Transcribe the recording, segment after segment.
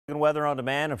Weather on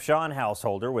demand of Sean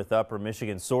Householder with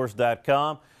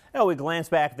UpperMichiganSource.com. Now we glance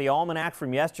back at the almanac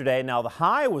from yesterday. Now the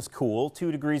high was cool,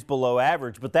 2 degrees below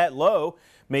average, but that low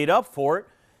made up for it.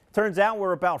 Turns out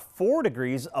we're about 4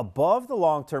 degrees above the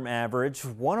long-term average,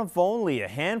 one of only a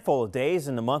handful of days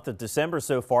in the month of December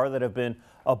so far that have been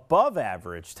above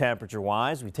average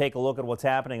temperature-wise. We take a look at what's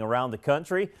happening around the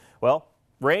country. Well,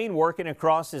 rain working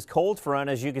across this cold front,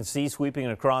 as you can see, sweeping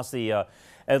across the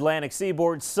Atlantic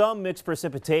seaboard. Some mixed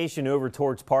precipitation over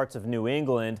towards parts of New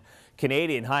England.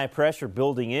 Canadian high pressure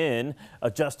building in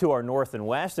just to our north and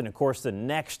west. And of course, the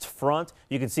next front,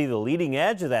 you can see the leading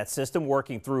edge of that system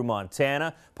working through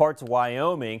Montana, parts of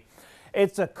Wyoming.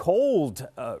 It's a cold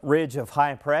ridge of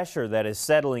high pressure that is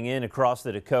settling in across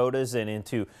the Dakotas and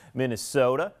into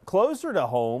Minnesota. Closer to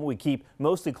home, we keep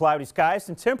mostly cloudy skies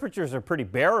and temperatures are pretty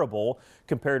bearable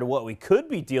compared to what we could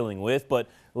be dealing with, but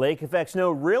lake effect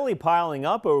snow really piling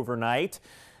up overnight.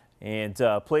 And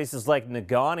places like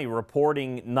Negaunee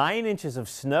reporting 9 inches of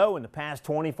snow in the past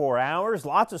 24 hours.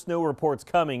 Lots of snow reports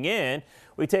coming in.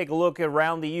 We take a look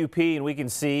around the UP and we can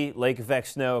see lake effect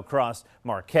snow across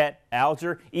Marquette,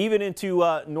 Alger, even into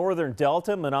northern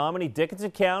Delta, Menominee,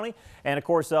 Dickinson County, and of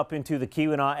course up into the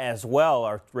Keweenaw as well.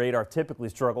 Our radar typically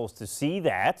struggles to see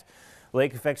that.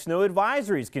 Lake effect snow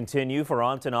advisories continue for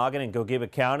Ontonagon and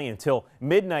Gogebic County until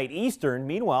midnight Eastern.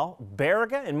 Meanwhile,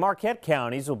 Baraga and Marquette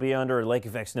counties will be under a lake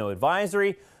effect snow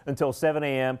advisory until 7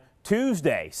 a.m.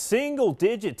 Tuesday.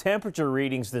 Single-digit temperature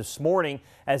readings this morning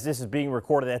as this is being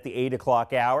recorded at the 8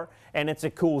 o'clock hour. And it's a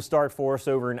cool start for us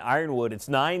over in Ironwood. It's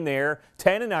 9 there,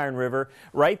 10 in Iron River,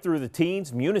 right through the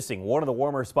teens. Munising, one of the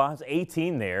warmer spots,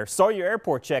 18 there. Sawyer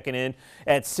Airport checking in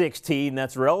at 16.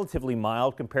 That's relatively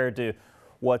mild compared to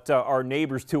what our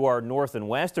neighbors to our north and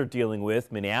west are dealing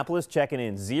with. Minneapolis checking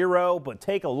in 0, but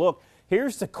take a look.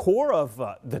 Here's the core of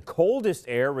the coldest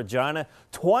air. Regina,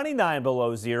 29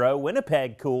 below 0.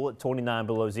 Winnipeg, cool at 29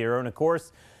 below 0. And of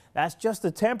course, that's just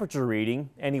the temperature reading.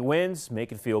 Any winds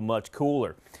make it feel much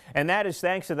cooler. And that is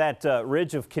thanks to that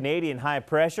ridge of Canadian high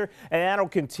pressure. And that'll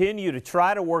continue to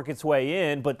try to work its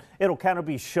way in, but it'll kind of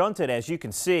be shunted, as you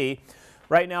can see.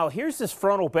 Right now, here's this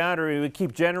frontal boundary. We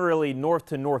keep generally north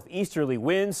to northeasterly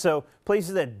winds, so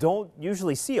places that don't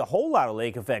usually see a whole lot of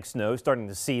lake effect snow, starting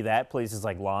to see that. Places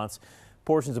like Lance,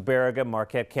 portions of Baraga,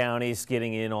 Marquette counties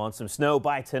getting in on some snow.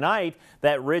 By tonight,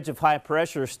 that ridge of high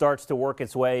pressure starts to work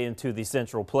its way into the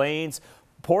central plains.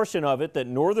 Portion of it, that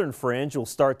northern fringe, will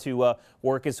start to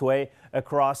work its way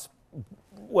across,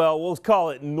 well, we'll call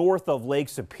it north of Lake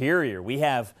Superior. We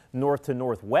have north to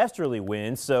northwesterly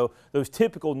winds, so those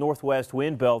typical northwest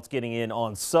wind belts getting in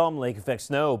on some lake effect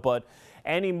snow. But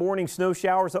any morning snow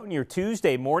showers on your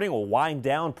Tuesday morning will wind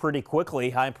down pretty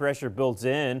quickly. High pressure builds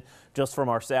in just from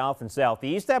our south and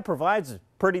southeast. That provides a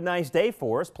pretty nice day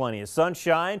for us. Plenty of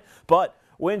sunshine, but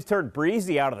winds turn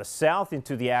breezy out of the south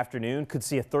into the afternoon. Could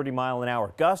see a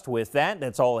 30-mile-an-hour gust with that.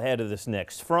 That's all ahead of this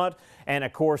next front. And,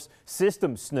 of course,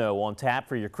 system snow on tap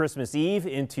for your Christmas Eve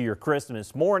into your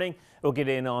Christmas morning. We'll get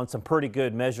in on some pretty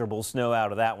good measurable snow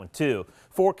out of that one, too.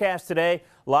 Forecast today,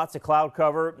 lots of cloud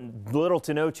cover, little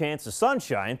to no chance of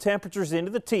sunshine. Temperatures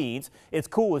into the teens. It's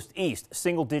coolest east,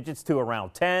 single digits to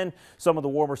around 10. Some of the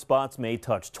warmer spots may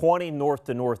touch 20. North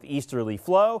to northeasterly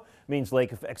flow means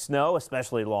lake effect snow,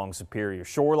 especially along Superior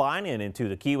shoreline and into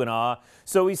the Keweenaw.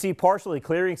 So we see partially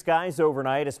clearing skies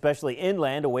overnight, especially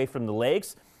inland away from the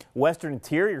lakes. Western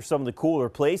interior, some of the cooler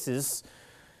places,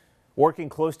 working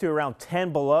close to around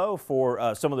 10 below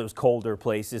for some of those colder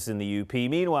places in the UP.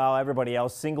 Meanwhile, everybody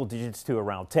else single digits to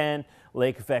around 10.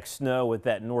 Lake effect snow with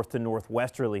that north to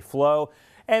northwesterly flow.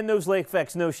 And those lake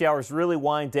effect snow showers really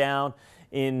wind down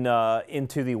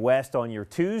into the west on your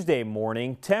Tuesday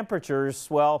morning. Temperatures,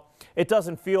 well, it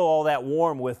doesn't feel all that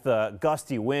warm with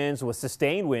gusty winds, with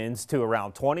sustained winds to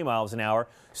around 20 miles an hour.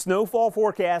 Snowfall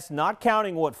forecast, not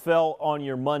counting what fell on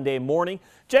your Monday morning.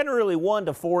 Generally 1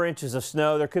 to 4 inches of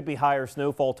snow. There could be higher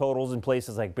snowfall totals in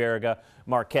places like Baraga,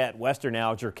 Marquette, western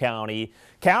Alger County.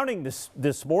 Counting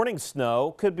this morning's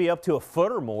snow, could be up to a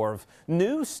foot or more of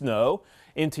new snow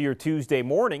into your Tuesday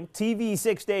morning. TV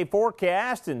 6-day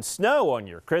forecast and snow on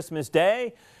your Christmas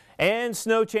day. And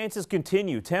snow chances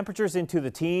continue. Temperatures into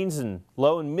the teens and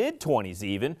low and mid-20s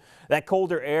even. That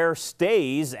colder air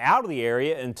stays out of the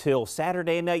area until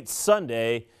Saturday night,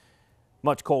 Sunday.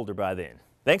 Much colder by then.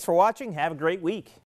 Thanks for watching. Have a great week.